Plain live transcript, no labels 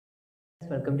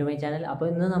Welcome to my channel. അപ്പോൾ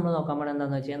ഇന്ന് നമ്മൾ നോക്കാൻ പോകുന്നത്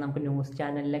എന്താണെന്ന് വെച്ച് കഴിഞ്ഞാൽ നമുക്ക് ന്യൂസ്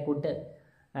ചാനലിലെ കൂട്ട്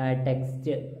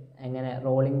ടെക്സ്റ്റ് എങ്ങനെ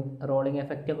റോളിംഗ്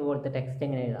എഫക്റ്റ് ഒക്കെ കൊടുത്ത് ടെക്സ്റ്റ്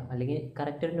എങ്ങനെ എഴുതാം, അല്ലെങ്കിൽ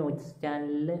കറക്റ്റ് ഒരു ന്യൂസ്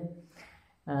ചാനലിൽ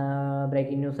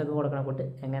ബ്രേക്കിംഗ് ന്യൂസൊക്കെ കൊടുക്കണ കൂട്ട്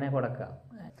എങ്ങനെ കൊടുക്കുക,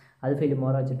 അത്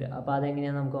ഫിലിമോറ വെച്ചിട്ട്. അപ്പോൾ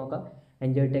അതെങ്ങനെയാണെന്ന് നമുക്ക് നോക്കാം.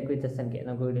 എൻജോയ് ടെക് വിത്ത് SNK.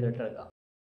 നമുക്ക് വീഡിയോയിലോട്ട് എടുക്കാം.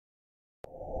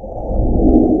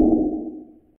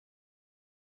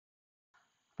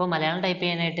 ഇപ്പോൾ മലയാളം ടൈപ്പ്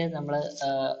ചെയ്യാനായിട്ട്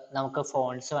നമുക്ക്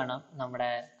ഫോൺസ് വേണം നമ്മുടെ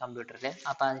കമ്പ്യൂട്ടറിൽ.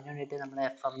 അപ്പോൾ അതിന് വേണ്ടിയിട്ട് നമ്മൾ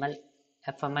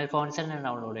എഫ് എം എൽ ഫോൺസ് തന്നെ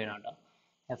ഡൗൺലോഡ് ചെയ്യണം കേട്ടോ.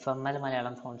 FML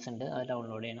മലയാളം ഫോൺസ് ഉണ്ട്, അത്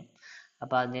ഡൗൺലോഡ് ചെയ്യണം.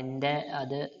 അപ്പോൾ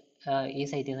ഈ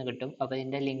സൈറ്റിൽ നിന്ന് കിട്ടും. അപ്പോൾ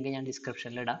ഇതിൻ്റെ ലിങ്ക് ഞാൻ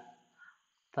ഡിസ്ക്രിപ്ഷനിൽ ഇടാം.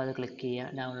 അപ്പോൾ അത് ക്ലിക്ക് ചെയ്യുക,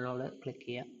 ഡൗൺലോഡ് ക്ലിക്ക്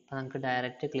ചെയ്യുക. അപ്പോൾ നമുക്ക്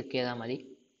ഡയറക്റ്റ് ക്ലിക്ക് ചെയ്താൽ മതി.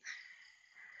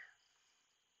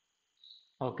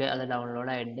 ഓക്കെ, അത്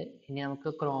ഡൗൺലോഡ് ആയിട്ടുണ്ട്. ഇനി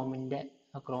നമുക്ക്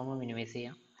ക്രോം മിനിമൈസ്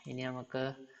ചെയ്യാം. ഇനി നമുക്ക്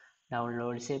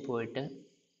ഡൗൺലോഡ്സിൽ പോയിട്ട്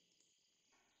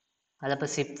അതപ്പോൾ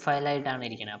സിപ്പ് ഫയലായിട്ടാണ്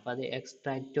ഇരിക്കുന്നത്. അപ്പോൾ അത്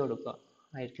എക്സ്ട്രാക്റ്റ് കൊടുക്കുക,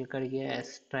 റൈറ്റ് ക്ലിക്ക് അടിക്കുക,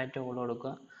 എക്സ്ട്രാക്റ്റ്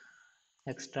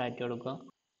കൊടുക്കുക.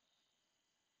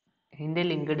 ഇതിൻ്റെ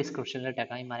ലിങ്ക് ഡിസ്ക്രിപ്ഷനിൽ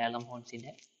ഇട്ടേക്കാം, ഈ മലയാളം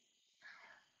ഫോൺസിൻ്റെ.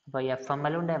 അപ്പോൾ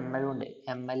FML ഉണ്ട്, ML ഉണ്ട്.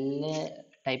 ML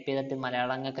ടൈപ്പ് ചെയ്തിട്ട്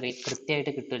മലയാളം അങ്ങ്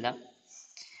കൃത്യമായിട്ട് കിട്ടില്ല.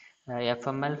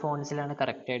 FML ഫോൺസിലാണ്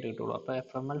കറക്റ്റായിട്ട് കിട്ടുള്ളൂ. അപ്പോൾ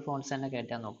FML ഫോൺസ് തന്നെ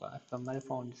കയറ്റാൻ നോക്കുക. FML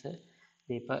ഫോൺസ്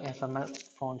ഇപ്പോൾ FML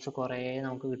ഫോൺസ് കുറേ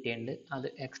നമുക്ക് കിട്ടിയിട്ടുണ്ട്. അത്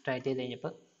എക്സ്ട്രാക്റ്റ് ചെയ്ത്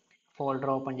കഴിഞ്ഞപ്പോൾ ഫോൾഡർ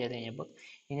ഓപ്പൺ ചെയ്ത് കഴിഞ്ഞപ്പോൾ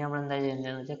ഇനി നമ്മൾ എന്താ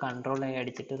ചെയ്യുന്നതെന്ന് വെച്ചാൽ Ctrl A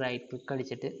അടിച്ചിട്ട് റൈറ്റ് ക്ലിക്ക്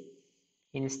അടിച്ചിട്ട്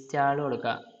ഇൻസ്റ്റാൾ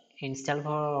കൊടുക്കുക. ഇൻസ്റ്റാൾ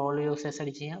ഫോർ ഓൾ യൂസേഴ്സ്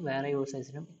അടിച്ച് കഴിഞ്ഞാൽ വേറെ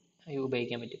യൂസേഴ്സിനും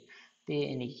ഉപയോഗിക്കാൻ പറ്റും.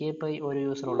 എനിക്ക് ഇപ്പോൾ ഒരു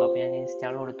യൂസറുള്ളൂ, അപ്പോൾ ഞാൻ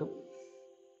ഇൻസ്റ്റാൾ കൊടുത്തു.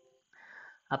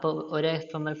 അപ്പോൾ ഒരു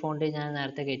FML ഫോണ്ട് ഞാൻ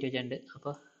നേരത്തെ കയറ്റി വെച്ചിട്ടുണ്ട്.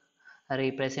 അപ്പോൾ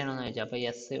റീപ്ലേസ് ചെയ്യണമെന്ന് ചോദിച്ചാൽ അപ്പോൾ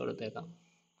യെസ് കൊടുത്തേക്കാം.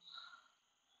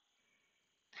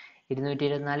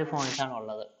 224 ഫോൺസാണ്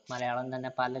ഉള്ളത്. മലയാളം തന്നെ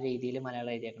പല രീതിയിൽ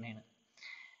മലയാളം എഴുതിയേക്കണേണ്.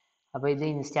 അപ്പോൾ ഇത്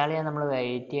ഇൻസ്റ്റാൾ ചെയ്യാൻ നമ്മൾ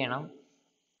വെയിറ്റ് ചെയ്യണം.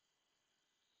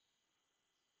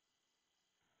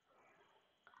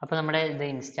 അപ്പോൾ നമ്മുടെ ഇത്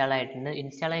ഇൻസ്റ്റാൾ ആയിട്ടുണ്ട്.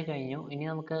 ഇൻസ്റ്റാൾ ആയി കഴിഞ്ഞു. ഇനി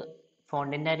നമുക്ക്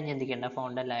ഫോണ്ടിൻ്റെ കാര്യം ചിന്തിക്കേണ്ട,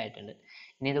 ഫോണ്ടെല്ലാം ആയിട്ടുണ്ട്.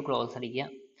 ഇനി ഇത് ക്ലോസ് അടിക്കുക.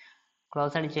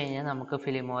 ക്ലോസ് അടിച്ചു കഴിഞ്ഞാൽ നമുക്ക്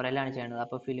ഫിലിമോറയിലാണ് ചെയ്യേണ്ടത്.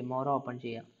 അപ്പോൾ ഫിലിമോറ ഓപ്പൺ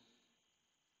ചെയ്യാം.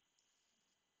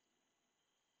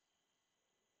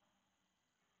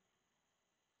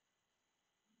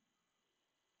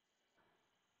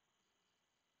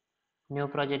 ന്യൂ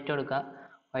പ്രൊജക്റ്റ് കൊടുക്കുക.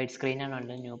 വൈറ്റ് സ്ക്രീനാണ്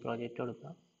ഉണ്ട്. ന്യൂ പ്രൊജക്റ്റ് കൊടുക്കുക.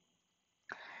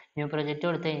 ന്യൂ പ്രൊജക്റ്റ്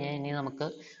കൊടുത്തു കഴിഞ്ഞാൽ ഇനി നമുക്ക്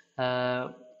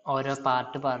ഓരോ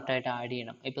പാർട്ടായിട്ട് ആഡ്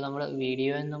ചെയ്യണം. ഇപ്പോൾ നമ്മൾ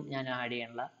വീഡിയോ ഒന്നും ഞാൻ ആഡ്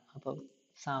ചെയ്യണില്ല. അപ്പോൾ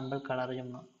സാമ്പിൾ കളർ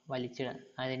ചുമ്മാ വലിച്ചിടാൻ,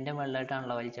 അതിൻ്റെ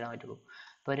വെള്ളമായിട്ടാണല്ലോ വലിച്ചിടാൻ പറ്റുള്ളൂ.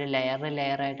 അപ്പോൾ ഒരു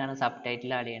ലെയറായിട്ടാണ് സബ്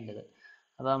ടൈറ്റിൽ ആഡ് ചെയ്യേണ്ടത്.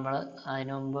 അപ്പോൾ നമ്മൾ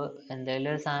അതിനു മുമ്പ്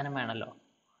എന്തെങ്കിലും ഒരു സാധനം വേണമല്ലോ,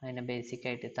 അതിൻ്റെ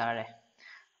ബേസിക്കായിട്ട് താഴെ.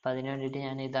 അപ്പോൾ അതിന് വേണ്ടിയിട്ട്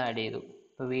ഞാൻ ഇത് ആഡ് ചെയ്തു.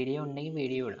 ഇപ്പോൾ വീഡിയോ ഉണ്ടെങ്കിൽ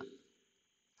വീഡിയോ ഇടാം.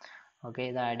 ഓക്കെ,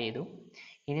 ഇത് ആഡ് ചെയ്തു.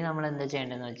 ഇനി നമ്മൾ എന്താ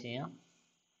ചെയ്യേണ്ടതെന്ന് വെച്ച് കഴിഞ്ഞാൽ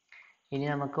ഇനി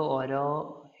നമുക്ക് ഓരോ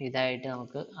ഇതായിട്ട്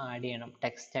നമുക്ക് ആഡ് ചെയ്യണം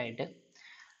ടെക്സ്റ്റായിട്ട്.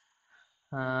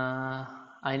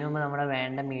 അതിനു മുമ്പ് നമ്മുടെ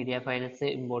വേണ്ട മീഡിയ ഫയൽസ്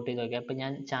ഇമ്പോർട്ട് ചെയ്ത് നോക്കുക. അപ്പോൾ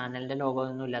ഞാൻ ചാനലിൻ്റെ ലോഗോ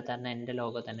ഒന്നും ഇല്ലാത്ത കാരണം എൻ്റെ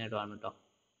ലോഗോ തന്നെ ഇടുവാണ് കേട്ടോ.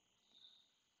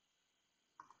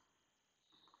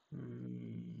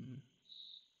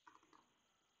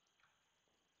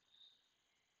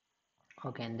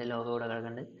 ഓക്കെ, എൻ്റെ ലോഗോ ഇവിടെ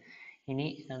കിടക്കുന്നുണ്ട്. ഇനി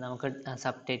നമുക്ക്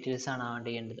സബ് ടൈറ്റിൽസ് ആണ് ആഡ്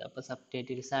ചെയ്യേണ്ടത്. അപ്പോൾ സബ്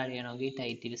ടൈറ്റിൽസ് ആഡ് ചെയ്യണമെങ്കിൽ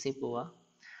ടൈറ്റിൽസിൽ പോവുക,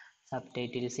 സബ്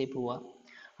ടൈറ്റിൽസിൽ പോവുക.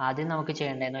 ആദ്യം നമുക്ക്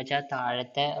ചെയ്യേണ്ടതെന്ന് വെച്ചാൽ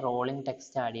താഴത്തെ റോളിംഗ്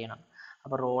ടെക്സ്റ്റ് ആഡ് ചെയ്യണം.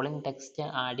 അപ്പോൾ റോളിംഗ് ടെക്സ്റ്റ്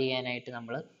ആഡ് ചെയ്യാനായിട്ട്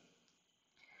നമ്മൾ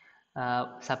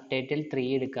സബ് ടൈറ്റിൽ 3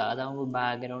 എടുക്കുക. അതാകുമ്പോൾ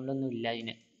ബാക്ക്ഗ്രൗണ്ട് ഒന്നും ഇല്ല,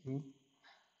 അതിന്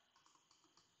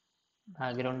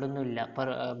ബാക്ക്ഗ്രൗണ്ട് ഒന്നും ഇല്ല.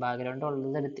 അപ്പോൾ ബാക്ക്ഗ്രൗണ്ട്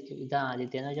ഉള്ളത് ഇത്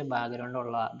ആദ്യത്തേന്ന് വെച്ചാൽ ബാക്ക്ഗ്രൗണ്ട്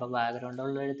ഉള്ളതാണ്. അപ്പോൾ ബാക്ക്ഗ്രൗണ്ട്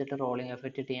ഉള്ളത് എടുത്തിട്ട് റോളിംഗ്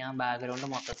എഫക്റ്റ് ഇട്ട് കഴിഞ്ഞാൽ ബാക്ക്ഗ്രൗണ്ട്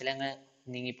മൊത്തത്തിൽ അങ്ങ്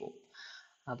നീങ്ങിപ്പോവും.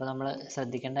 അപ്പോൾ നമ്മൾ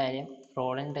ശ്രദ്ധിക്കേണ്ട കാര്യം,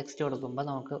 റോളിംഗ് ടെക്സ്റ്റ് കൊടുക്കുമ്പോൾ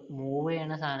നമുക്ക് മൂവ്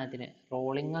ചെയ്യണ സാധനത്തിന്,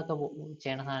 റോളിംഗ് ഒക്കെ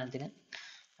ചെയ്യണ സാധനത്തിന്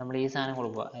നമ്മൾ ഈ സാധനം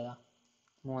കൊടുക്കുക. ഏതാ,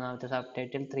 മൂന്നാമത്തെ സബ്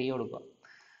ടൈറ്റിൽ 3 കൊടുക്കുക.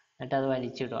 എന്നിട്ട് അത്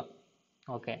വലിച്ചിടുക.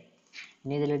 ഓക്കെ,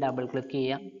 ഇനി ഇതിൽ ഡബിൾ ക്ലിക്ക്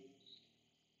ചെയ്യാം.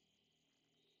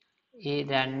 ഈ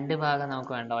 2 ഭാഗം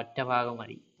നമുക്ക് വേണ്ട, ഒറ്റ ഭാഗം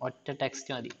മതി, ഒറ്റ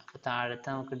ടെക്സ്റ്റ് മതി. അപ്പോൾ താഴത്തെ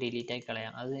നമുക്ക് ഡിലീറ്റ് ആയി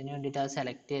കളയാം. അതിന് വേണ്ടിയിട്ട് അത്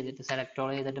സെലക്ട്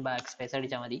ഓൾ ചെയ്തിട്ട് ബാക്ക് സ്പേസ്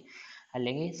അടിച്ചാൽ മതി,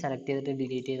 അല്ലെങ്കിൽ സെലക്ട് ചെയ്തിട്ട്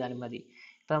ഡിലീറ്റ് ചെയ്താലും മതി.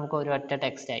 ഇപ്പോൾ നമുക്ക് ഒരു ഒറ്റ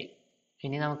ടെക്സ്റ്റ് ആയി.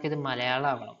 ഇനി നമുക്കിത് മലയാളം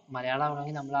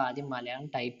ആവണമെങ്കിൽ നമ്മൾ ആദ്യം മലയാളം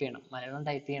ടൈപ്പ് ചെയ്യണം. മലയാളം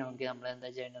ടൈപ്പ് ചെയ്യണമെങ്കിൽ നമ്മൾ എന്താ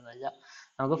ചെയ്യേണ്ടതെന്ന് വെച്ചാൽ,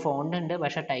 നമുക്ക് ഫോണ്ട് ഉണ്ട്,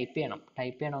 പക്ഷേ ടൈപ്പ്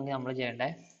ചെയ്യണമെങ്കിൽ നമ്മൾ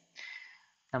ചെയ്യേണ്ടത്,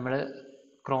 നമ്മൾ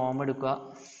ക്രോം എടുക്കുക,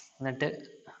 എന്നിട്ട്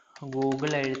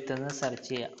ഗൂഗിൾ എഴുത്തെന്ന് സെർച്ച്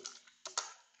ചെയ്യുക.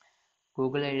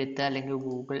 ഗൂഗിൾ എഴുത്ത് അല്ലെങ്കിൽ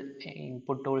ഗൂഗിൾ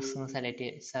ഇൻപുട്ട് ടൂൾസ് എന്ന്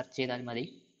സെർച്ച് ചെയ്താൽ മതി.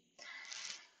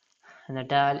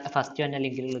 എന്നിട്ട് ഫസ്റ്റ് തന്നെ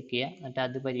ലിങ്കിൽ ക്ലിക്ക് ചെയ്യുക. എന്നിട്ട്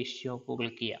അത് പരീക്ഷിച്ച് നോക്കൂ,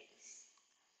 ക്ലിക്ക് ചെയ്യുക.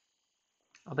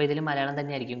 അപ്പോൾ ഇതിൽ മലയാളം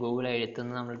തന്നെ ആയിരിക്കും ഗൂഗിൾ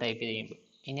എഴുത്തുനിന്ന് നമ്മൾ ടൈപ്പ് ചെയ്യുമ്പോൾ.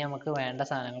 ഇനി നമുക്ക് വേണ്ട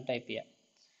സാധനങ്ങൾ ടൈപ്പ് ചെയ്യാം.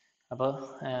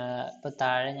 അപ്പോൾ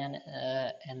താഴെ ഞാൻ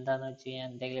എന്താണെന്ന് വെച്ച് കഴിഞ്ഞാൽ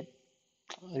എന്തെങ്കിലും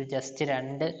ഒരു ജസ്റ്റ്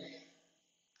 2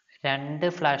 രണ്ട്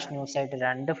ഫ്ലാഷ് ന്യൂസ്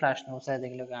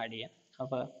ഏതെങ്കിലുമൊക്കെ ആഡ് ചെയ്യാം.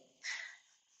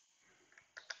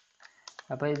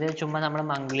 അപ്പോൾ ഇത് ചുമ്മാ നമ്മൾ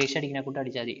മംഗ്ലീഷ് അടിക്കുന്ന കൂട്ട്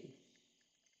അടിച്ചാൽ മതി.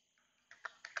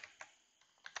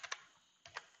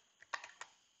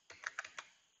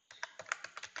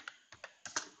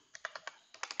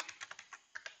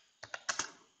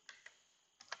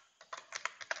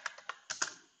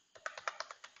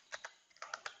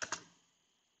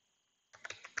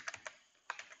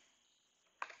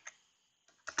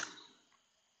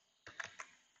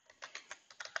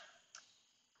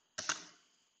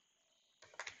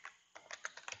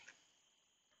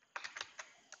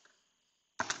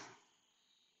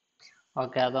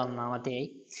 ഓക്കെ, അത് ഒന്നാമത്തെയായി.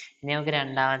 ഇനി നമുക്ക്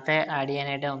രണ്ടാമത്തെ ആഡ്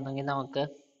ചെയ്യാനായിട്ട് ഒന്നെങ്കിൽ നമുക്ക്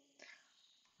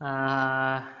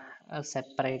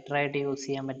സെപ്പറേറ്റർ ആയിട്ട് യൂസ്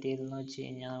ചെയ്യാൻ പറ്റിയതെന്ന് വെച്ച്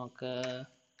കഴിഞ്ഞാൽ നമുക്ക്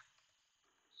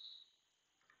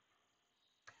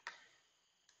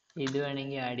ഇത്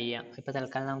വേണമെങ്കിൽ ആഡ് ചെയ്യാം. ഇപ്പോൾ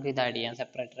തൽക്കാലം നമുക്ക് ഇത് ആഡ് ചെയ്യാം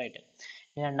സെപ്പറേറ്റർ ആയിട്ട്.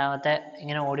 രണ്ടാമത്തെ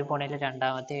ഇങ്ങനെ ഓടിപ്പോണേൽ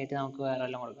രണ്ടാമത്തെ ആയിട്ട് നമുക്ക് വേറെ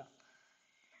എല്ലാം കൊടുക്കാം.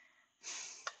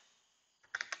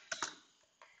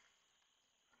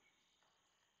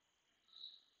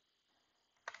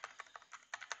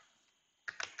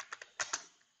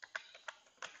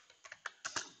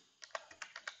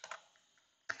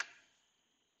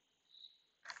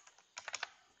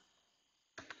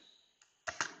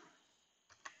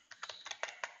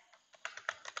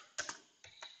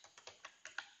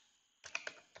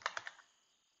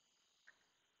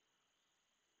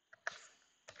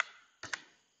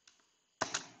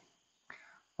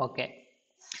 ഓക്കെ,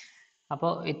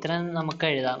 അപ്പോൾ ഇത്രയും നമുക്ക്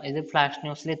എഴുതാം. ഇത് ഫ്ലാഷ്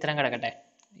ന്യൂസിൽ ഇത്രയും കിടക്കട്ടെ.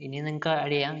 ഇനി നിങ്ങൾക്ക്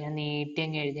ആഡ് ചെയ്യാം. ഞാൻ നീട്ടി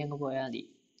അങ്ങ് എഴുതി അങ്ങ് പോയാൽ മതി.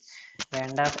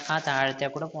 വേണ്ട ആ താഴത്തെ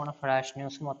കൂടെ പോണ ഫ്ലാഷ്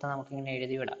ന്യൂസ് മൊത്തം നമുക്കിങ്ങനെ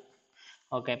എഴുതി വിടാം.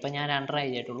 ഓക്കെ, അപ്പോൾ ഞാൻ 2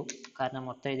 എഴുതിയിട്ടുള്ളൂ, കാരണം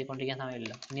മൊത്തം എഴുതിക്കൊണ്ടിരിക്കാൻ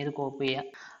സമയമില്ല. ഇനി ഇത് കോപ്പി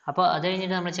ചെയ്യുക. അപ്പോൾ അത്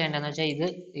കഴിഞ്ഞിട്ട് നമ്മൾ ചെയ്യേണ്ടതെന്ന് വെച്ചാൽ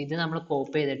ഇത് നമ്മൾ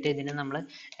കോപ്പി ചെയ്തിട്ട് ഇതിനെ നമ്മൾ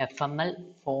FML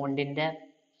ഫോണ്ടിൻ്റെ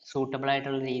സൂട്ടബിൾ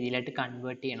ആയിട്ടുള്ള രീതിയിലായിട്ട്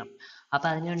കൺവേർട്ട് ചെയ്യണം. അപ്പോൾ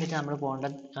അതിന് വേണ്ടിയിട്ട് നമ്മൾ പോകേണ്ട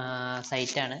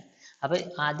സൈറ്റാണ്. അപ്പോൾ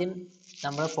ആദ്യം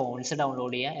നമ്മൾ ഫോൺസ്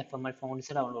ഡൗൺലോഡ് ചെയ്യുക, FML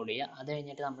ഫോൺസ് ഡൗൺലോഡ് ചെയ്യുക. അത്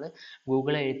കഴിഞ്ഞിട്ട് നമ്മൾ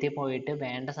ഗൂഗിൾ എഴുതി പോയിട്ട്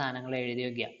വേണ്ട സാധനങ്ങൾ എഴുതി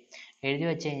വയ്ക്കുക. എഴുതി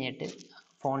വെച്ച് കഴിഞ്ഞിട്ട്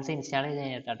ഫോൺസ് ഇൻസ്റ്റാൾ ചെയ്ത്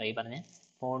കഴിഞ്ഞിട്ടാട്ടോ ഈ പറഞ്ഞ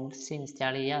ഫോൺസ്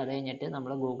ഇൻസ്റ്റാൾ ചെയ്യുക. അത് കഴിഞ്ഞിട്ട്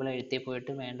നമ്മൾ ഗൂഗിൾ എഴുതി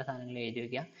പോയിട്ട് വേണ്ട സാധനങ്ങൾ എഴുതി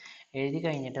വയ്ക്കുക. എഴുതി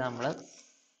കഴിഞ്ഞിട്ട് നമ്മൾ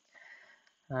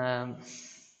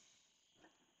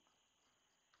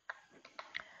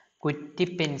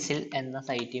കുറ്റിപ്പെൻസിൽ എന്ന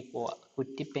സൈറ്റിൽ പോവുക.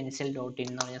 kuttipencil.in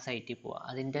എന്ന് പറഞ്ഞ സൈറ്റിൽ പോവുക.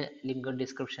 അതിൻ്റെ ലിങ്ക്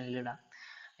ഡിസ്ക്രിപ്ഷനിൽ ഇടാം.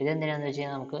 ഇതെന്തിനാണെന്ന് വെച്ച്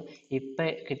കഴിഞ്ഞാൽ നമുക്ക് ഇപ്പം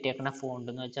കിട്ടിയേക്കുന്ന ഫോണ്ട്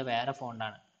എന്ന് വെച്ചാൽ വേറെ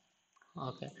ഫോണ്ടാണ്.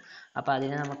 ഓക്കെ, അപ്പോൾ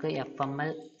അതിനെ നമുക്ക്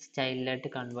FML സ്റ്റൈലിലായിട്ട്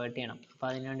കൺവേർട്ട് ചെയ്യണം. അപ്പോൾ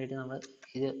അതിന് വേണ്ടിയിട്ട് നമ്മൾ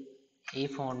ഈ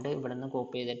ഫോണ്ട് ഇവിടെ നിന്ന്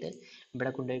കോപ്പി ചെയ്തിട്ട്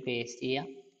ഇവിടെ കൊണ്ടുപോയി പേസ്റ്റ്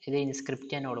ചെയ്യുക. ഇത്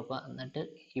ഇൻസ്ക്രിപ്റ്റ് തന്നെ കൊടുക്കുക. എന്നിട്ട്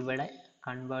ഇവിടെ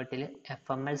കൺവേർട്ടിൽ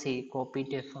കോപ്പി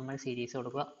ടു FML സീരീസ്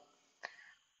കൊടുക്കുക.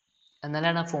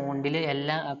 എന്നാലാണ് ആ ഫോണ്ടിൽ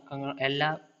എല്ലാ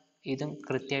ഇതും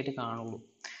കൃത്യമായിട്ട് കാണുള്ളൂ.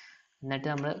 എന്നിട്ട്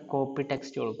നമ്മൾ കോപ്പി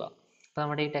ടെക്സ്റ്റ് കൊടുക്കുക. അപ്പോൾ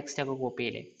നമ്മുടെ ഈ ടെക്സ്റ്റ് ഒക്കെ കോപ്പി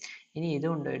ചെയ്യില്ലേ. ഇനി ഇത്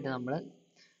കൊണ്ടുപോയിട്ട് നമ്മൾ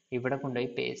ഇവിടെ കൊണ്ടുപോയി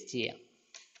പേസ്റ്റ് ചെയ്യാം.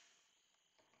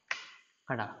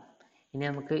 കടാ, ഇനി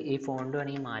നമുക്ക് ഈ ഫോണ്ട്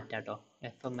വേണമെങ്കിൽ മാറ്റാം കേട്ടോ.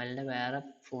 FMLൻ്റെ വേറെ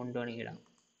ഫോണ്ട് വേണമെങ്കിൽ ഇടാം.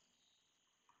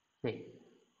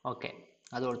 ഓക്കെ,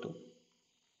 അത് കൊടുത്തു.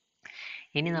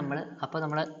 ഇനി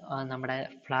നമ്മുടെ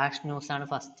ഫ്ലാഷ് ന്യൂസാണ്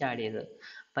ഫസ്റ്റ് ആഡ് ചെയ്തത്.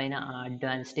 അപ്പോൾ അതിന്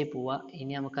അഡ്വാൻസ്ഡിൽ പോവുക.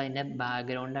 ഇനി നമുക്ക് അതിൻ്റെ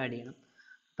ബാക്ക്ഗ്രൗണ്ട് ആഡ് ചെയ്യണം.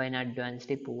 അപ്പോൾ അതിന്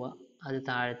അഡ്വാൻസ്ഡിൽ പോവുക. അത്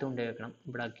താഴത്ത് കൊണ്ടുപോയി വെക്കണം.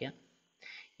 ഇവിടെ വയ്ക്കുക.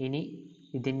 ഇനി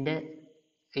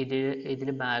ഇതിൽ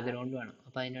ബാക്ക്ഗ്രൗണ്ട് വേണം.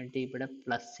 അപ്പോൾ അതിന് വേണ്ടിയിട്ട് ഇവിടെ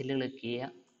പ്ലസ്സിൽ ക്ലിക്ക്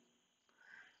ചെയ്യുക.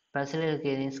 പ്ലസ്സിൽ ക്ലിക്ക്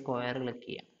ചെയ്ത് സ്ക്വയർ ക്ലിക്ക്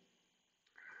ചെയ്യുക.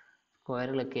 സ്ക്വയർ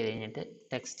ക്ലിക്ക് ചെയ്ത് കഴിഞ്ഞിട്ട്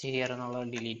ടെക്സ്റ്റ് ഹിയർ എന്നുള്ളത്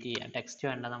ഡിലീറ്റ് ചെയ്യുക. ടെക്സ്റ്റ്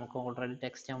വേണ്ട, നമുക്ക് ഓൾറെഡി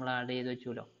ടെക്സ്റ്റ് നമ്മൾ ആഡ് ചെയ്ത്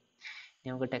വെച്ചുല്ലോ. ഇനി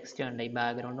നമുക്ക് ടെക്സ്റ്റ് വേണ്ട, ഈ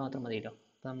ബാക്ക്ഗ്രൗണ്ട് മാത്രം മതിയല്ലോ.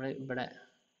 അപ്പോൾ നമ്മൾ ഇവിടെ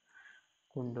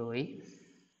കൊണ്ടുപോയി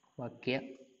വയ്ക്കുക.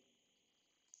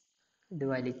 ഇത്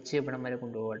വലിച്ച് ഇവിടം വരെ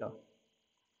കൊണ്ടുപോകും കേട്ടോ.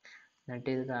 എന്നിട്ട്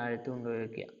ഇത് താഴത്ത് കൊണ്ടുപോയി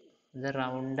വയ്ക്കുക. ഇത്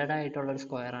റൗണ്ടഡ് ആയിട്ടുള്ളൊരു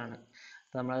സ്ക്വയറാണ്,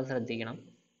 അപ്പോൾ നമ്മളത് ശ്രദ്ധിക്കണം.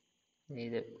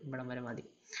 ഇത് ഇവിടം വരെ മതി.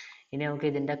 ഇനി നമുക്ക്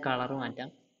ഇതിൻ്റെ കളർ മാറ്റാം.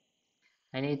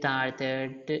 അതിന് ഈ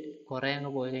താഴത്തായിട്ട് കുറേ അങ്ങ്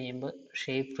പോയി കഴിയുമ്പോൾ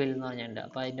ഷേപ്പ് ഫിൽ എന്ന് പറഞ്ഞിട്ടുണ്ട്.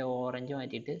 അപ്പോൾ അതിൻ്റെ ഓറഞ്ച്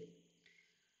മാറ്റിയിട്ട്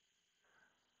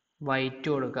വൈറ്റ്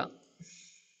കൊടുക്കാം.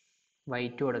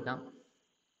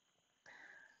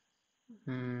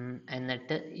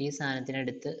 എന്നിട്ട് ഈ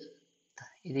സാധനത്തിനെടുത്ത്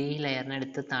ഈ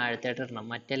ലെയറിനെടുത്ത് താഴത്തായിട്ട് ഇടണം.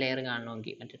 മറ്റേ ലെയർ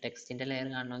കാണണമെങ്കിൽ, മറ്റേ ടെക്സ്റ്റിൻ്റെ ലെയർ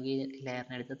കാണണമെങ്കിൽ ഈ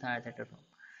ലെയറിനെടുത്ത് താഴത്തായിട്ട് ഇടണം.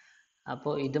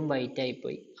 അപ്പോൾ ഇതും വൈറ്റ്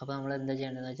ആയിപ്പോയി. അപ്പോൾ നമ്മൾ എന്താ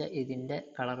ചെയ്യേണ്ടതെന്ന് വെച്ചാൽ ഇതിൻ്റെ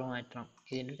കളർ മാറ്റണം.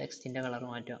 ഇതിൻ്റെ ടെക്സ്റ്റിൻ്റെ കളർ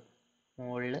മാറ്റുക.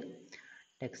 മുകളിൽ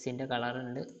ടെക്സ്റ്റിൻ്റെ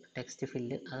കളറുണ്ട്, ടെക്സ്റ്റ്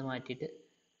ഫില്ല്, അത് മാറ്റിയിട്ട്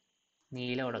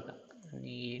നീല കൊടുക്കാം.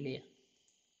 നീല.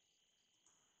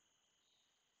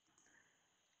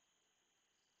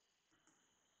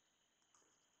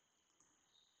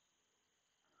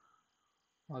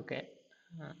 ഓക്കെ,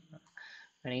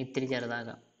 വേണമെങ്കിൽ ഇത്തിരി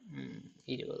ചെറുതാക്കാം.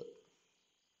 20.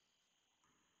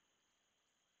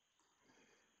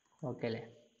 ഓക്കെ അല്ലേ?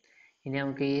 ഇനി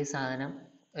നമുക്ക് ഈ സാധനം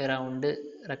റൗണ്ട്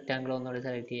റെക്റ്റാങ്കിൾ ഒന്നുകൂടി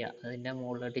സെലക്ട് ചെയ്യാം. അതിൻ്റെ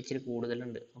മുകളിലോട്ട് ഇച്ചിരി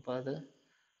കൂടുതലുണ്ട്, അപ്പോൾ അത്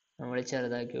നമ്മൾ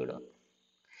ചെറുതാക്കി വിടുക.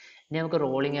 ഇനി നമുക്ക്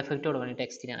റോളിംഗ് എഫക്റ്റ് കൊടുക്കണം ഈ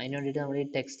ടെക്സ്റ്റിന്. അതിന് വേണ്ടിയിട്ട് നമ്മൾ ഈ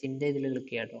ടെക്സ്റ്റിൻ്റെ ഇതിൽ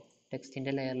ക്ലിക്ക് ചെയ്യാം കേട്ടോ.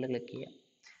 ടെക്സ്റ്റിൻ്റെ ലെയറിൽ ക്ലിക്ക് ചെയ്യാം.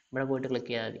 ഇവിടെ പോയിട്ട്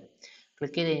ക്ലിക്ക് ചെയ്താൽ മതി.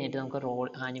 ക്ലിക്ക് ചെയ്ത് കഴിഞ്ഞിട്ട് നമുക്ക് റോൾ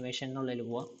ആനിമേഷനുള്ളിൽ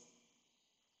പോവാം.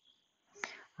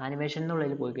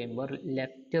 ആനിമേഷനുള്ളിൽ പോയി കഴിയുമ്പോൾ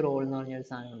ലെഫ്റ്റ് റോൾ എന്ന് പറഞ്ഞൊരു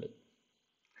സാധനമുണ്ട്.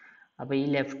 അപ്പോൾ ഈ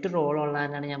ലെഫ്റ്റ് റോൾ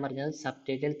ഉള്ളതാണ് ഞാൻ പറഞ്ഞത് സബ്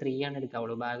ടൈറ്റിൽ 3 ആണ്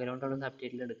എടുക്കാവുള്ളൂ. ബാക്ക്ഗ്രൗണ്ടുള്ള സബ്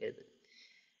ടൈറ്റിൽ എടുക്കരുത്.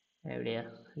 എവിടെയാ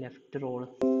ലെഫ്റ്റ് റോൾ?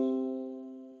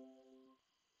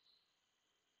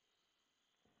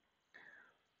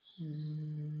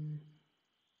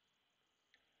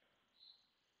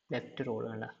 ലെഫ്റ്റ് റോൾ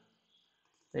വേണ്ട,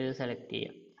 ഇത് സെലക്ട്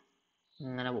ചെയ്യാം.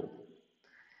 ഇങ്ങനെ പോകും.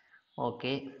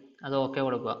 ഓക്കെ, അത് ഓക്കെ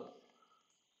കൊടുക്കുക.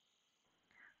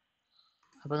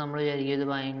 അപ്പോൾ നമ്മൾ വിചാരിക്കും ഇത്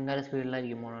ഭയങ്കര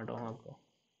സ്പീഡിലായിരിക്കും പോകണം കേട്ടോ. നോക്കുക,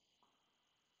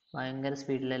 ഭയങ്കര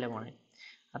സ്പീഡിലല്ലേ പോണേ.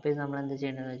 അപ്പോൾ ഇത് നമ്മൾ എന്താ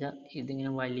ചെയ്യേണ്ടതെന്ന് വെച്ചാൽ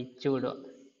ഇതിങ്ങനെ വലിച്ചു വിടുക.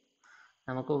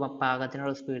 നമുക്ക്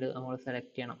പാകത്തിനുള്ള സ്പീഡ് നമ്മൾ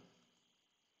സെലക്ട് ചെയ്യണം.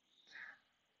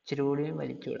 ഇച്ചിരി കൂടിയും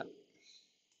വലിച്ചു വിടാം.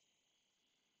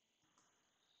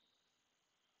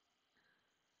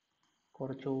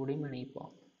 കുറച്ചുകൂടി വേണമെങ്കിൽ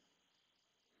പോവാം.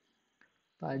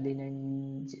 15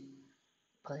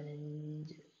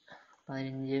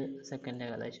 സെക്കൻഡ്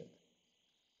ഏകദേശം.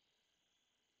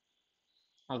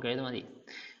 ഓക്കെ, ഇത് മതി.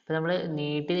 ഇപ്പം നമ്മൾ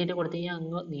നീട്ടി കൊടുത്തു കഴിഞ്ഞാൽ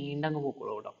അങ്ങ് നീണ്ടങ്ങ്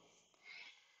പോക്കോളൂ കേട്ടോ.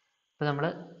 ഇപ്പം നമ്മൾ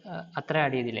അത്ര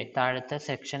ആഡ് ചെയ്തില്ലേ, താഴത്തെ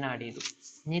സെക്ഷൻ ആഡ് ചെയ്തു.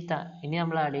 ഇനി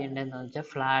നമ്മൾ ആഡ് ചെയ്യേണ്ടത് എന്താണെന്ന് വെച്ചാൽ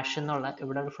ഫ്ലാഷ് എന്നുള്ള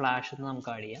ഇവിടെ ഒരു ഫ്ലാഷ് എന്ന്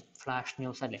നമുക്ക് ആഡ് ചെയ്യാം. ഫ്ലാഷ്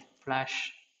ന്യൂസ് അല്ലേ, ഫ്ലാഷ്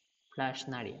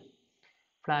എന്ന് ആഡ് ചെയ്യാം.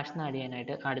 ഫ്ലാഷ് ആഡ്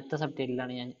ചെയ്യാനായിട്ട് അടുത്ത സബ്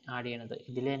ടൈറ്റിലാണ് ഞാൻ ആഡ് ചെയ്യണത്.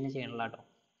 ഇതിൽ തന്നെ ചെയ്യണല്ലോ കേട്ടോ.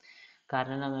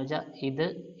 കാരണം എന്താണെന്ന് വെച്ചാൽ ഇത്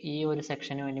ഈ ഒരു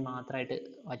സെക്ഷന് വേണ്ടി മാത്രമായിട്ട്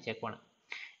വച്ചേക്കുവാണ്.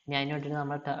 ഇനി അതിന് വേണ്ടിയിട്ട്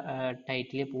നമ്മൾ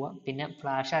ടൈറ്റിലിൽ പോവാം. പിന്നെ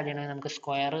ഫ്ലാഷ് ആഡ് ചെയ്യണമെങ്കിൽ നമുക്ക്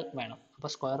സ്ക്വയർ വേണം. അപ്പോൾ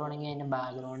സ്ക്വയർ വേണമെങ്കിൽ അതിൻ്റെ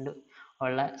ബാക്ക്ഗ്രൗണ്ട്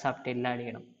ഉള്ള സബ് ടൈറ്റിൽ ആഡ്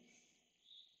ചെയ്യണം.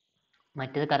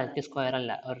 മറ്റേത് കറക്റ്റ് സ്ക്വയർ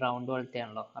അല്ല, ഒരു റൗണ്ട്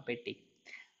പോലത്തെയാണല്ലോ ആ പെട്ടി.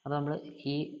 അപ്പോൾ നമ്മൾ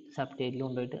ഈ സബ് ടൈറ്റിൽ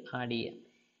കൊണ്ടുപോയിട്ട് ആഡ്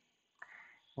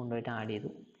ചെയ്തു.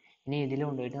 ഇനി ഇതിൽ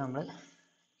കൊണ്ടുപോയിട്ട് നമ്മൾ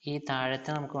ഈ താഴത്തെ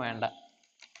നമുക്ക് വേണ്ട,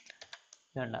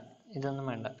 ഇതൊന്നും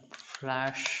വേണ്ട.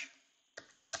 ഫ്ലാഷ്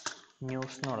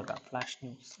ന്യൂസ് എന്ന് കൊടുക്കാം. ഫ്ലാഷ്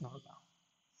ന്യൂസ്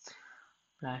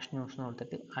എന്ന്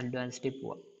കൊടുത്തിട്ട് അഡ്വാൻസ്ഡിൽ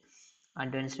പോവാം.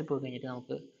 അഡ്വാൻസ്ഡിൽ പോയി കഴിഞ്ഞിട്ട്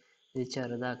നമുക്ക് ഇത്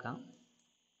ചെറുതാക്കാം.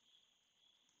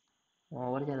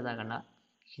 ഓവർ ചെറുതാക്കണ്ട,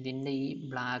 ഇതിൻ്റെ ഈ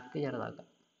ബ്ലാക്ക് ചെറുതാക്കാം.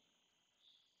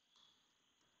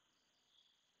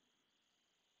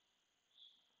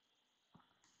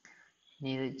 ഇനി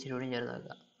ഇത് ഇച്ചിരി കൂടി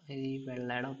ചെറുതാക്കാം. ഇത് ഈ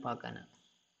വെള്ളയുടെ ഒപ്പാക്കാനാണ്.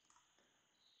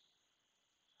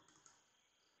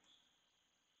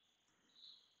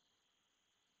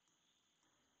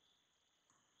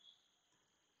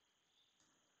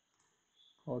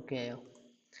 ഓക്കെ ആയോ?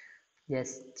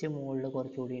 ജസ്റ്റ് മുകളിൽ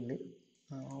കുറച്ചുകൂടി ഉണ്ട്.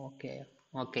 ഓക്കെ ആയോ?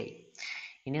 ഓക്കെ.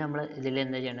 ഇനി നമ്മൾ ഇതിൽ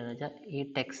എന്താ ചെയ്യേണ്ടതെന്ന് വെച്ചാൽ ഈ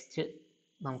ടെക്സ്റ്റ്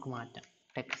നമുക്ക് മാറ്റാം.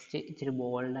 ടെക്സ്റ്റ് ഇച്ചിരി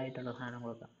ബോൾഡായിട്ടുള്ള സാധനം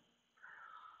കൊടുക്കാം.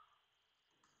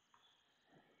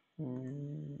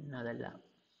 അതല്ല,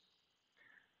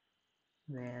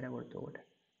 വേറെ കൊടുത്തോട്ടെ.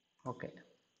 ഓക്കെ.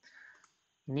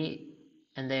 ഇനി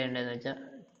എന്താ ചെയ്യേണ്ടതെന്ന് വെച്ചാൽ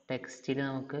ടെക്സ്റ്റിൽ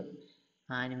നമുക്ക്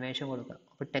ആനിമേഷൻ കൊടുക്കാം.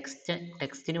 അപ്പോൾ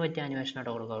ടെക്സ്റ്റിന് പറ്റിയ ആനിമേഷൻ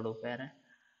ആട്ടോ കൊടുക്കാവുള്ളൂ, വേറെ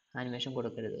ആനിമേഷൻ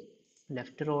കൊടുക്കരുത്.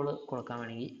 ലെഫ്റ്റ് റോള് കൊടുക്കാൻ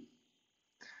വേണമെങ്കിൽ,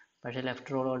 പക്ഷേ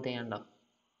ലെഫ്റ്റ് റോൾ പോലത്തെ ചെയ്യണ്ടോ.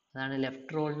 അതാണ്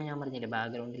ലെഫ്റ്റ് റോളിന് ഞാൻ പറഞ്ഞില്ലേ,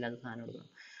 ബാക്ക്ഗ്രൗണ്ട് ഇല്ലാത്ത സാധനം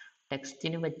കൊടുക്കണം.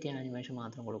 ടെക്സ്റ്റിന് പറ്റിയ ആനിമേഷൻ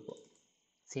മാത്രം കൊടുക്കുക.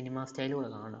 സിനിമ സ്റ്റൈൽ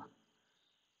കൊടുക്കണം കേട്ടോ.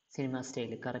 സിനിമ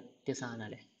സ്റ്റൈൽ കറക്റ്റ്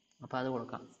സാധനമല്ലേ, അപ്പോൾ അത്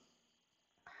കൊടുക്കാം.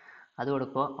 അത്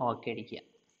കൊടുക്കുക. ഓക്കെ അടിക്കുക.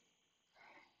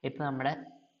 ഇപ്പം നമ്മുടെ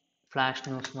ഫ്ലാഷ്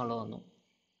ന്യൂസ് എന്നുള്ളത് വന്നു.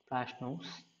 Flash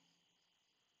news.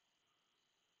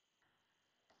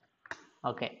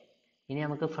 ഓക്കെ. ഇനി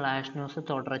നമുക്ക് ഫ്ലാഷ് ന്യൂസ്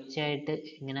തുടർച്ചയായിട്ട്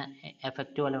ഇങ്ങനെ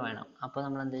എഫക്റ്റ് പോലെ വേണം. അപ്പോൾ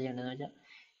നമ്മൾ എന്താ ചെയ്യേണ്ടതെന്ന് വെച്ചാൽ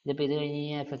ഇതിപ്പോൾ ഇത് കഴിഞ്ഞ്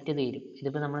കഴിഞ്ഞാൽ എഫക്റ്റ് തീരും.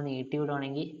 ഇതിപ്പോൾ നമ്മൾ നീട്ടി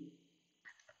വിടുവാണെങ്കിൽ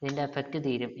ഇതിൻ്റെ എഫക്റ്റ്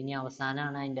തീരും. ഇനി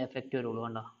അവസാനമാണ് അതിൻ്റെ എഫക്റ്റ് വരുള്ളൂ,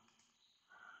 കണ്ടോ.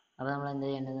 അപ്പോൾ നമ്മൾ എന്താ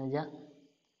ചെയ്യേണ്ടതെന്ന് വെച്ചാൽ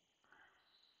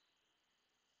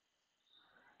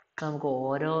നമുക്ക്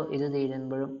ഓരോ ഇത്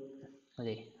തീരുമ്പോഴും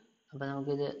അതെ. അപ്പോൾ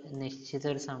നമുക്കിത് നിശ്ചിത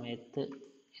ഒരു സമയത്ത്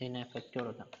ഇതിന് എഫക്റ്റ്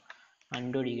കൊടുക്കാം.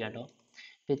 കണ്ടുപിടിക്കുക കേട്ടോ.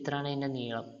 അപ്പോൾ ഇത്രയാണ് ഇതിൻ്റെ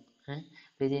നീളം.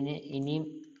 അപ്പോൾ ഇതിന് ഇനിയും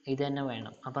ഇത് തന്നെ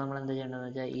വേണം. അപ്പോൾ നമ്മൾ എന്താ ചെയ്യേണ്ടതെന്ന്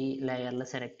വെച്ചാൽ ഈ ലെയറിൽ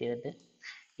സെലക്ട് ചെയ്തിട്ട്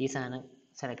ഈ സാധനം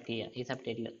സെലക്ട് ചെയ്യുക, ഈ സബ്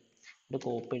ടൈറ്റിൽ. എന്നിട്ട്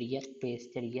കോപ്പി അടിക്കുക,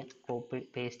 പേസ്റ്റ് അടിക്കുക,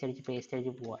 പേസ്റ്റ്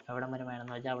അടിച്ച് പോവുക. എവിടം വരെ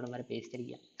വേണമെന്ന് വെച്ചാൽ അവിടം വരെ പേസ്റ്റ്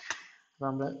അടിക്കുക. അപ്പോൾ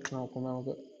നമ്മൾ നോക്കുമ്പോൾ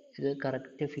നമുക്ക് ഇത്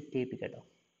കറക്റ്റ് ഫിറ്റ് ചെയ്യിപ്പിക്കാം കേട്ടോ.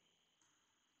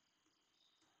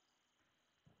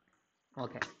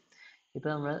 ഓക്കെ. ഇപ്പോൾ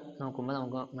നമ്മൾ നോക്കുമ്പോൾ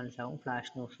നമുക്ക് മനസ്സിലാവും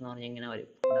ഫ്ലാഷ് ന്യൂസ് എന്ന് പറഞ്ഞാൽ ഇങ്ങനെ വരും.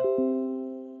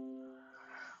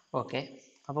 ഓക്കെ.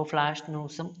 അപ്പോൾ ഫ്ലാഷ്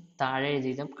ന്യൂസും താഴെ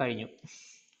എഴുതിയതും കഴിഞ്ഞു.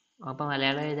 അപ്പോൾ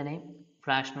മലയാളം എഴുതണേയും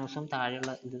ഫ്ലാഷ് ന്യൂസും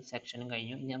താഴെയുള്ള ഇത് സെക്ഷനും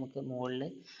കഴിഞ്ഞു. ഇനി നമുക്ക് മുകളിൽ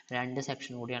 2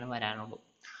 സെക്ഷൻ കൂടിയാണ് വരാനുള്ളൂ.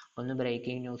 ഒന്ന്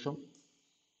ബ്രേക്കിംഗ് ന്യൂസും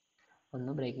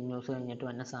കഴിഞ്ഞിട്ട്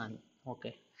വന്ന സാധനം.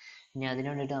 ഓക്കെ, ഇനി അതിന്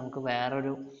വേണ്ടിയിട്ട് നമുക്ക്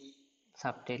വേറൊരു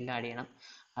സബ് ടൈറ്റിൽ ആഡ് ചെയ്യണം.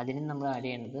 അതിന് നമ്മൾ ആഡ്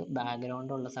ചെയ്യേണ്ടത്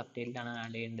ബാക്ക്ഗ്രൗണ്ട് ഉള്ള സബ് ടൈറ്റിലാണ്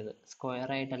ആഡ് ചെയ്യേണ്ടത്.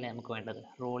 സ്ക്വയർ ആയിട്ടല്ലേ നമുക്ക് വേണ്ടത്,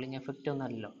 റോളിംഗ് എഫക്റ്റ് ഒന്നും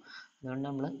അല്ലല്ലോ. അതുകൊണ്ട്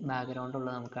നമ്മൾ ബാക്ക്ഗ്രൗണ്ട്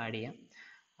ഉള്ളത് നമുക്ക് ആഡ് ചെയ്യാം.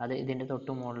 അത് ഇതിൻ്റെ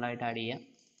തൊട്ട് മുകളിലായിട്ട് ആഡ് ചെയ്യാം.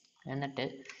 എന്നിട്ട്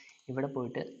ഇവിടെ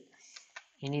പോയിട്ട്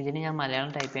ഇനി ഇതിന് ഞാൻ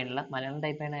മലയാളം ടൈപ്പ് ചെയ്യണില്ല. മലയാളം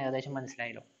ടൈപ്പ് ചെയ്യണ ഏകദേശം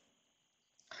മനസ്സിലായല്ലോ.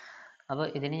 അപ്പോൾ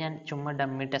ഇതിന് ഞാൻ ചുമ്മാ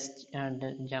ഡമ്മി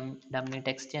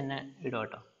ടെക്സ്റ്റ് തന്നെ ഇടും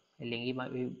കേട്ടോ, അല്ലെങ്കിൽ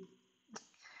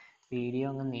വീഡിയോ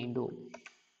അങ്ങ് നീണ്ടു പോകും.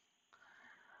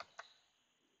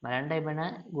 മലയാളം ടൈപ്പ് ചെയ്യണ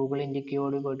ഗൂഗിൾ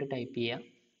ഇൻഡിക്കോട് പോയിട്ട് ടൈപ്പ് ചെയ്യുക.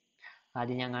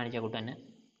 ആദ്യം ഞാൻ കാണിച്ച കൂട്ട് തന്നെ.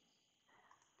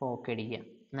 അപ്പോൾ ഓക്കെ അടിക്കുക.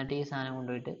 എന്നിട്ട് ഈ സാധനം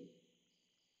കൊണ്ടുപോയിട്ട്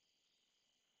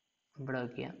ഇവിടെ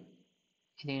വയ്ക്കുക.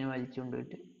 ഇതിങ്ങനെ വലിച്ചു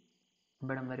കൊണ്ടുപോയിട്ട്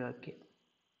ഇവിടം വരെ വയ്ക്കുക.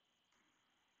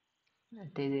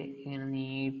 എന്നിട്ട് ഇത് ഇങ്ങനെ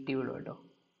നീട്ടി വിടും കേട്ടോ,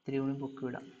 ഇത്തിരി കൂടി പൊക്കി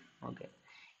വിടാം. ഓക്കെ,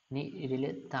 ഇനി ഇതിൽ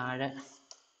താഴെ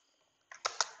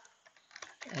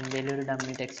എന്തെങ്കിലും ഒരു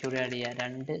ഡമ്മി ടെക്സ്റ്റ് കൂടി ആഡ് ചെയ്യുക.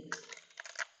 2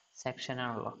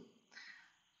 സെക്ഷനാണല്ലോ.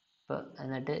 അപ്പോൾ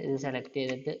എന്നിട്ട് ഇത് സെലക്ട്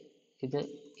ചെയ്തിട്ട്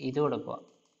ഇത് കൊടുക്കുക.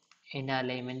 ഇതിൻ്റെ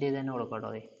അലൈൻമെൻറ്റ് ഇത് തന്നെ കൊടുക്കുക കേട്ടോ.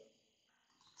 അതെ,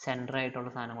 സെൻറ്റർ ആയിട്ടുള്ള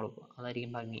സാധനം കൊടുക്കുക,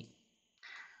 അതായിരിക്കും ഭംഗി.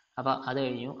 അപ്പോൾ അത്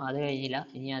കഴിഞ്ഞില്ല.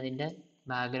 ഇനി അതിൻ്റെ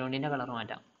ബാക്ക്ഗ്രൗണ്ടിൻ്റെ കളർ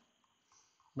മാറ്റാം.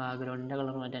 ബാക്ക്ഗ്രൗണ്ടിൻ്റെ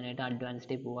കളർ മാറ്റാനായിട്ട്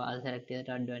അഡ്വാൻസ്ഡിൽ പോവുക. അത് സെലക്ട്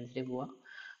ചെയ്തിട്ട് അഡ്വാൻസ്ഡിൽ പോവുക.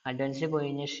 അഡ്വാൻസ്ഡിൽ പോയി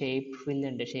കഴിഞ്ഞാൽ ഷേപ്പ് ഫില്ല്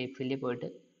ഉണ്ട്. ഷേപ്പ് ഫില്ലിൽ പോയിട്ട്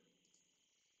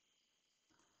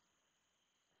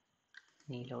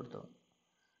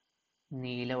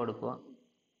നീല കൊടുക്കുക.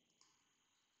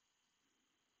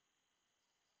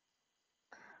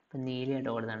 അപ്പം നീലയായിട്ട്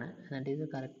കൊടുത്താണ്. എന്നിട്ട് ഇത്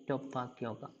കറക്റ്റ് ഒപ്പാക്കി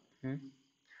നോക്കാം.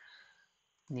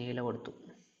 നീല കൊടുത്തു.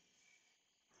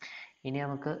 ഇനി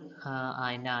നമുക്ക്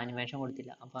അതിൻ്റെ ആനിമേഷൻ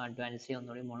കൊടുത്തില്ല. അപ്പോൾ അഡ്വാൻസിൽ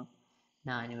ഒന്നുകൂടി പോകണം.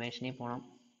 പിന്നെ ആനിമേഷനിൽ പോകണം.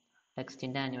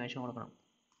 ടെക്സ്റ്റിൻ്റെ ആനിമേഷൻ കൊടുക്കണം.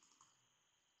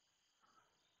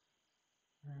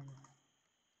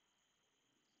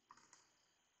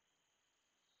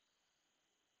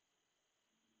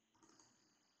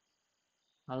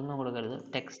 അതൊന്നും കൊടുക്കരുത്.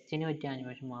 ടെക്സ്റ്റിന് പറ്റിയ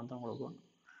ആനിമേഷൻ മാത്രം കൊടുക്കുക.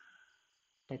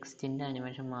 ടെക്സ്റ്റിൻ്റെ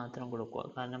ആനിമേഷൻ മാത്രം കൊടുക്കുക.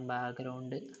 കാരണം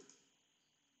ബാക്ക്ഗ്രൗണ്ട്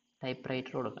ടൈപ്പ്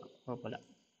റൈറ്റർ കൊടുക്കാം, കുഴപ്പമില്ല.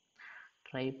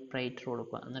 ടൈപ്പ് റൈറ്റർ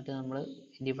കൊടുക്കുക. എന്നിട്ട് നമ്മൾ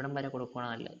ഇതിവിടം വരെ കൊടുക്കുകയാണ്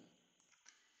നല്ലത്.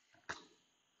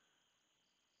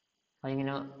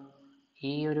 അതിങ്ങനെ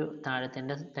ഈ ഒരു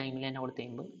താഴത്തിൻ്റെ ടൈമിൽ തന്നെ കൊടുത്തു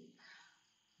കഴിയുമ്പോൾ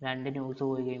 2 ന്യൂസ്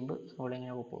പോയി കഴിയുമ്പോൾ അവിടെ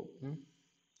ഇങ്ങനെ പോകും.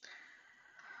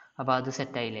 അപ്പോൾ അത്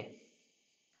സെറ്റായില്ലേ.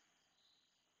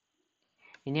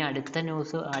 ഇനി അടുത്ത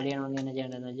ന്യൂസ് ആഡ് ചെയ്യണമെങ്കിൽ എന്നാ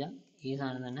ചെയ്യേണ്ടതെന്ന് വെച്ചാൽ ഈ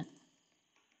സാധനം തന്നെ,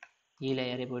 ഈ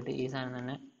ലെയറിൽ പോയിട്ട് ഈ സാധനം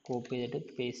തന്നെ കോപ്പി ചെയ്തിട്ട്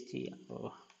പേസ്റ്റ്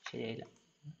ചെയ്യുക. ശരിയായില്ല.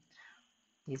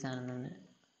 ഈ സാധനം തന്നെ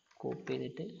കോപ്പി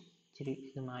ചെയ്തിട്ട് ഇച്ചിരി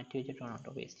ഇത് മാറ്റി വെച്ചിട്ട് വേണം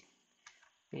കേട്ടോ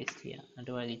പേസ്റ്റ് ചെയ്യുക.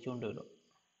 എന്നിട്ട് വലിച്ചുകൊണ്ട് വിടും.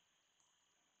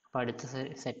 അപ്പോൾ അടുത്ത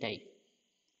സെറ്റായി.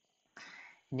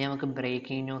 ഇനി നമുക്ക്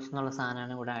ബ്രേക്കിംഗ് ന്യൂസ് എന്നുള്ള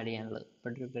സാധനമാണ് ഇവിടെ ആഡ് ചെയ്യാനുള്ളത്. ഇപ്പോൾ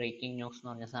ഒരു ബ്രേക്കിംഗ് ന്യൂസ്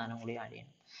എന്ന് പറഞ്ഞ സാധനം കൂടി ആഡ്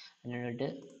ചെയ്യണം. അതിന് വേണ്ടിയിട്ട്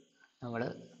നമ്മൾ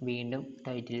വീണ്ടും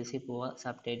ടൈറ്റിൽസിൽ പോവുക,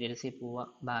 സബ് ടൈറ്റിൽസിൽ പോവുക,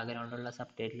 ബാക്ക്ഗ്രൗണ്ടുള്ള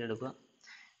സബ് ടൈറ്റിൽ എടുക്കുക.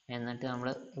 എന്നിട്ട് നമ്മൾ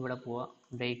ഇവിടെ പോവുക,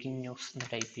 ബ്രേക്കിംഗ് ന്യൂസ് എന്ന്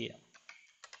ടൈപ്പ് ചെയ്യുക.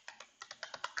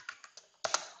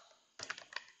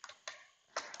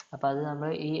 അപ്പോൾ അത്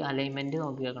നമ്മൾ ഈ അലൈൻമെൻറ്റ്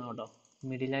നോക്കി വെക്കണം കേട്ടോ.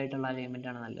 മിഡിലായിട്ടുള്ള അലൈൻമെൻ്റ്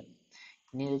ആണ് നല്ലത്.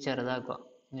 ഇനി ഇത് ചെറുതാക്കുക,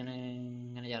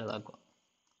 ഇങ്ങനെ ചെറുതാക്കുക.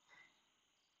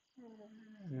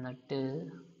 എന്നിട്ട്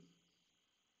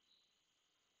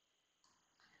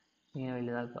ഇങ്ങനെ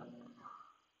വലുതാക്കുക.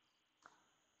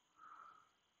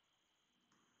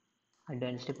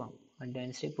 അഡ്വാൻസ്ഡിൽ പോകാം.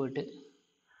 അഡ്വാൻസ്ഡിൽ പോയിട്ട്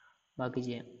ബാക്കി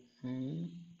ചെയ്യാം.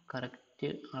 കറക്റ്റ്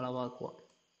അളവാക്കുക.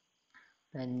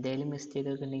 എന്തെങ്കിലും മിസ്റ്റേക്ക്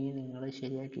ഒക്കെ ഉണ്ടെങ്കിൽ നിങ്ങൾ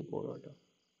ശരിയാക്കിക്കോളൂ കേട്ടോ.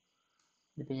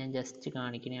 ഇതിപ്പോൾ ഞാൻ ജസ്റ്റ്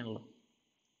കാണിക്കണേയാണല്ലോ.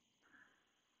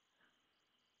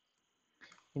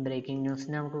 ഈ ബ്രേക്കിംഗ്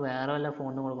ന്യൂസിന് നമുക്ക് വേറെ വല്ല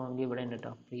ഫോണ്ടും കൊടുക്കണമെങ്കിൽ ഇവിടെ ഉണ്ട്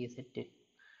കേട്ടോ, പ്രീസെറ്റ്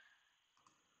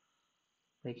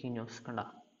ബ്രേക്കിംഗ് ന്യൂസ് കണ്ട,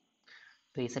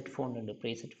 പ്രീസെറ്റ് ഫോണ്ട് ഉണ്ട്,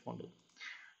 പ്രീസെറ്റ് ഫോണ്ട്.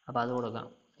 അപ്പോൾ അത് കൊടുക്കാം.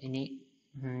 ഇനി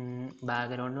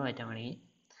ബാക്ക്ഗ്രൗണ്ട് മാറ്റാൻ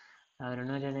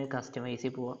വേണമെങ്കിൽ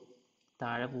കസ്റ്റമൈസിൽ പോവാം,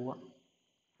 താഴെ പോവാം,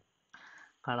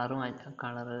 കളർ മാറ്റാം.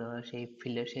 ഷേപ്പ്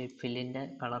ഫില്ലിൻ്റെ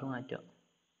കളർ മാറ്റുക.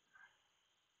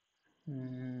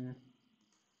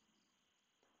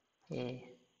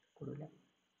 കൊടുക്കില്ല,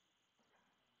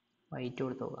 വൈറ്റ്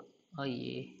കൊടുത്ത് നോക്കാം.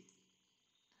 അയ്യേ,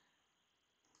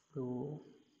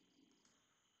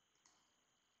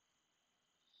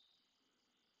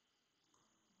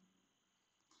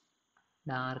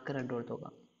 ഡാർക്ക് റെഡ് കൊടുത്ത്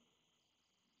നോക്കാം.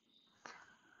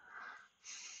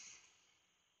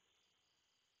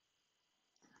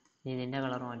 ഇതിൻ്റെ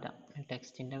കളർ മാറ്റാം,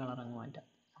 ടെക്സ്റ്റിൻ്റെ കളർ അങ്ങ് മാറ്റാം.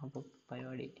 അപ്പോൾ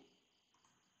പരിപാടി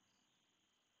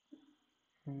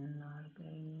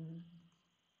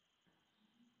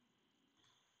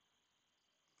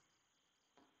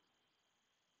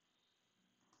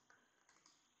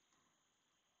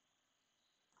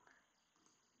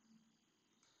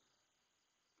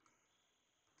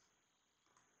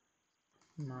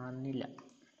മാറുന്നില്ല.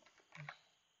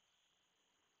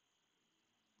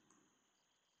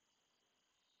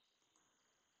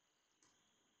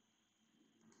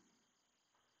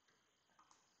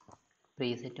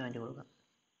 പ്രീസെറ്റ് മാറ്റി കൊടുക്കാം.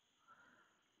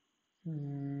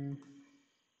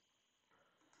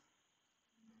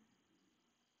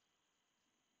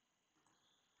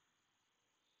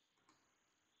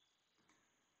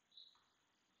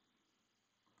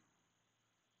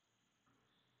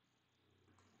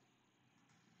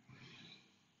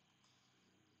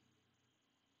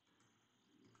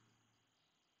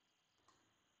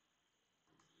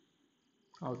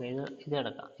 ഓക്കെ, ഇത്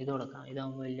എടുക്കാം, ഇത് കൊടുക്കാം.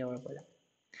 ഇതാകുമ്പോൾ വലിയ കുഴപ്പമില്ല.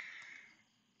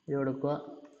 ഇത് കൊടുക്കുക.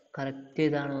 കറക്റ്റ്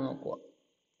ഇതാണോ നോക്കുക.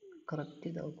 കറക്റ്റ്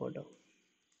ഇത് നോക്കുക കേട്ടോ.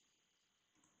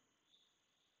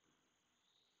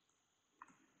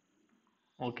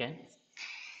 ഓക്കെ,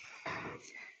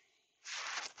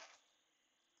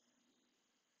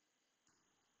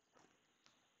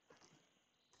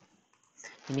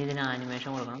 ഇനി ഇതിന്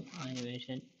ആനിമേഷൻ കൊടുക്കണം.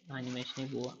 ആനിമേഷനിൽ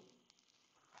പോവാം.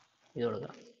 ഇത്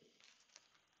കൊടുക്കാം.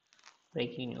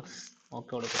 ബ്രേക്കിംഗ് ന്യൂസ് ഓക്കെ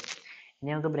കൊടുക്കുക. ഇനി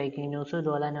നമുക്ക് ബ്രേക്കിംഗ് ന്യൂസ്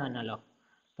ഇതുപോലെ തന്നെ വന്നല്ലോ.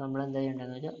 അപ്പോൾ നമ്മൾ എന്താ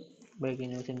ചെയ്യേണ്ടതെന്ന് വെച്ചാൽ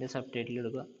ബ്രേക്കിംഗ് ന്യൂസിൻ്റെ സബ് ടൈറ്റിൽ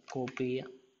എടുക്കുക, കോപ്പി ചെയ്യുക,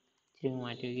 ഇച്ചിരി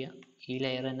മാറ്റി വയ്ക്കുക. ഈ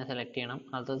ലെയർ തന്നെ സെലക്ട് ചെയ്യണം,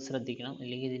 അത് ശ്രദ്ധിക്കണം,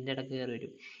 അല്ലെങ്കിൽ ഇതിൻ്റെ ഇടയ്ക്ക് കയറി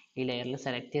വരും. ഈ ലെയറിൽ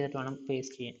സെലക്ട് ചെയ്തിട്ട് വേണം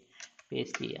പേസ്റ്റ്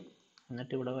ചെയ്യുക.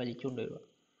 എന്നിട്ട് ഇവിടെ വലിച്ചുകൊണ്ട് വരിക.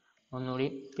 ഒന്നുകൂടി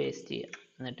പേസ്റ്റ് ചെയ്യുക.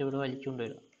 എന്നിട്ട് ഇവിടെ വലിച്ചുകൊണ്ട്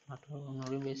വരിക. അപ്പോൾ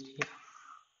ഒന്നുകൂടി പേസ്റ്റ് ചെയ്യുക,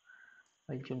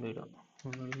 വലിച്ചുകൊണ്ട് വരിക,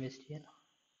 ഒന്നുകൂടി പേസ്റ്റ് ചെയ്യുക.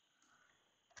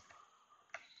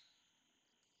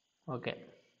 ഓക്കെ,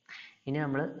 ഇനി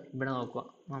നമ്മൾ ഇവിടെ നോക്കുക.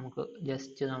 നമുക്ക്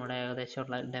ജസ്റ്റ് നമ്മുടെ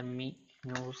ഏകദേശമുള്ള ഡമ്മി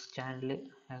ന്യൂസ് ചാനൽ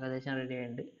ഏകദേശം റെഡി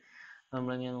ആയിട്ടുണ്ട്.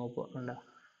 നമ്മളിങ്ങനെ നോക്കുക. ഉണ്ടോ,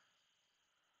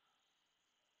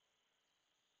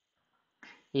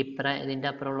 ഇതിൻ്റെ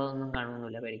അപ്പുറമുള്ളതൊന്നും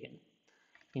കാണുന്നില്ല, പേടിക്കണം.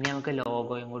 ഇനി നമുക്ക്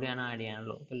ലോഗോയും കൂടിയാണ് ആഡ്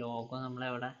ചെയ്യാനുള്ളൂ. അപ്പോൾ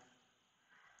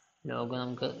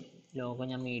ലോഗോ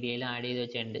ഞാൻ മീഡിയയിൽ ആഡ് ചെയ്ത്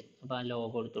വെച്ചിട്ടുണ്ട്. അപ്പോൾ ആ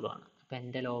ലോഗോ എടുത്തിടുവാണ്. അപ്പോൾ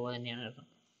എൻ്റെ ലോഗോ തന്നെയാണ് ഇടുന്നത്.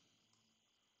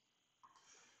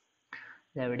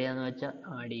 ഇതെവിടെയാണെന്ന് വെച്ചാൽ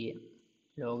ആഡ് ചെയ്യാം.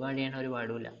 ലോഗോ ആഡ് ചെയ്യാൻ ഒരു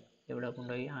പാടുമില്ല. ഇവിടെ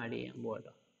കൊണ്ടുപോയി ആഡ് ചെയ്യാൻ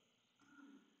പോകട്ടോ.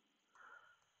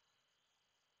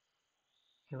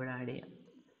 ഇവിടെ ആഡ് ചെയ്യാം.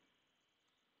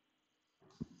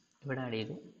 ഇവിടെ ആഡ്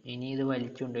ചെയ്തു. ഇനി ഇത്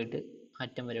വലിച്ചു കൊണ്ടുപോയിട്ട്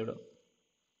അറ്റം വരെ ഇടും.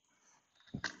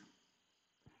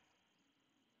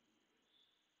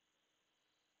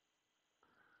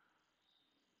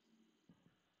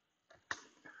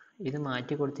 ഇത്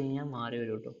മാറ്റി കൊടുത്തു കഴിഞ്ഞാൽ മാറി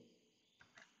വരും കേട്ടോ.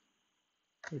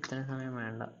 ഇത്ര സമയം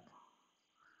വേണ്ട,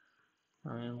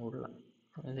 സമയം കൂടുതല.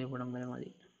 ഇത് ഇവിടം വരെ മതി.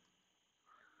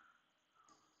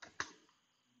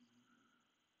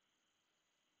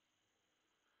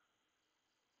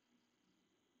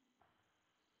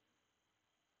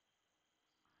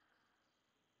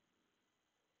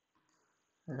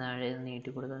 താഴെ നീട്ടി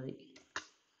കൊടുത്താൽ മതി.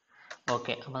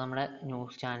 ഓക്കെ, അപ്പോൾ നമ്മുടെ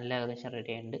ന്യൂസ് ചാനൽ ഏകദേശം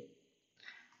റെഡി ആയിട്ടുണ്ട്.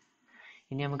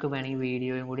 ഇനി നമുക്ക് വേണമെങ്കിൽ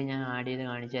വീഡിയോയും കൂടി ഞാൻ ആഡ് ചെയ്ത്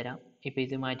കാണിച്ചു തരാം. ഇപ്പോൾ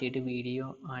ഇത് മാറ്റിയിട്ട് വീഡിയോ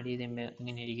ആഡ് ചെയ്ത്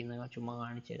ഇങ്ങനെ ഇരിക്കുന്നത് ചുമ്മാ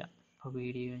കാണിച്ചു തരാം. അപ്പോൾ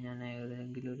വീഡിയോ ഞാൻ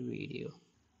ഏതെങ്കിലും ഒരു വീഡിയോയും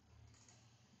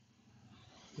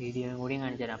കൂടി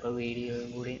കാണിച്ചു തരാം. അപ്പോൾ വീഡിയോയും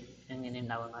കൂടി എങ്ങനെ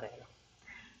ഉണ്ടാവുമെന്ന് അറിയാലോ.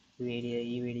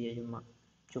 ഈ വീഡിയോ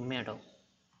ചുമ്മാ കേട്ടോ.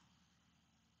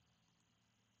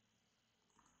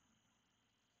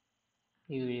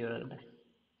 ഈ വീഡിയോ എടുക്കട്ടെ.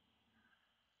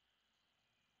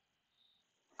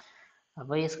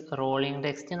 അപ്പോൾ ഈ റോളിംഗ്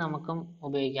ടെക്സ്റ്റ് നമുക്കും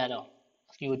ഉപയോഗിക്കാമല്ലോ,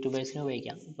 യൂട്യൂബേഴ്സിന്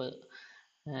ഉപയോഗിക്കാം. ഇപ്പോൾ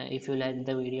if you like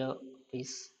the video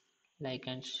please like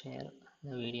and share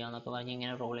the video എന്നൊക്കെ പറഞ്ഞ്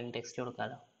ഇങ്ങനെ റോളിംഗ് ടെക്സ്റ്റ്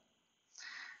കൊടുക്കാമല്ലോ.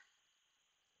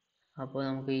 അപ്പോൾ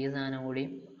നമുക്ക് ഈ സാധനം കൂടി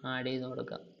ആഡ് ചെയ്ത്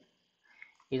കൊടുക്കാം.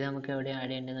 ഇത് നമുക്ക് എവിടെ ആഡ്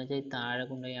ചെയ്യേണ്ടതെന്ന് വെച്ചാൽ താഴെ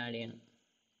കൊണ്ടുപോയി ആഡ് ചെയ്യണം.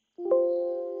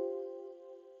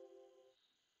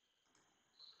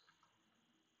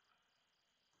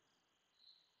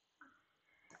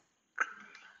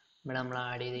 ഇവിടെ നമ്മൾ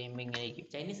ആഡ് ചെയ്ത് കഴിയുമ്പോൾ ഇങ്ങനെ ഇരിക്കും.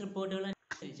 ചൈനീസ് റിപ്പോർട്ടുകൾ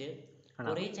അനുസരിച്ച്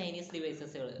കുറേ ചൈനീസ്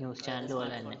ഡിവൈസസുകൾ ന്യൂസ് ചാനൽ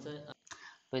പോലെ തന്നെ.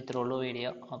 അപ്പോൾ ഇത്രേ ഉള്ളൂ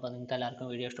വീഡിയോ. അപ്പോൾ നിങ്ങൾക്ക് എല്ലാവർക്കും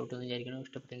വീഡിയോ ഇഷ്ടപ്പെട്ടെന്ന് വിചാരിക്കണം.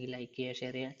 ഇഷ്ടപ്പെട്ടെങ്കിൽ ലൈക്ക് ചെയ്യുക,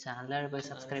 ഷെയർ ചെയ്യുക, ചാനൽ പോയി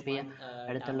സബ്സ്ക്രൈബ് ചെയ്യുക,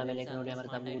 അടുത്തുള്ള ബെല്ലൈക്കൺ കൂടി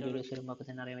അമർത്താൻ പുതിയ വീഡിയോസ് വരുമ്പോൾ അപ്പോൾ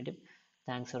തന്നെ അറിയാൻ പറ്റും.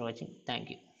 Thanks for watching.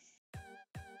 Thank you.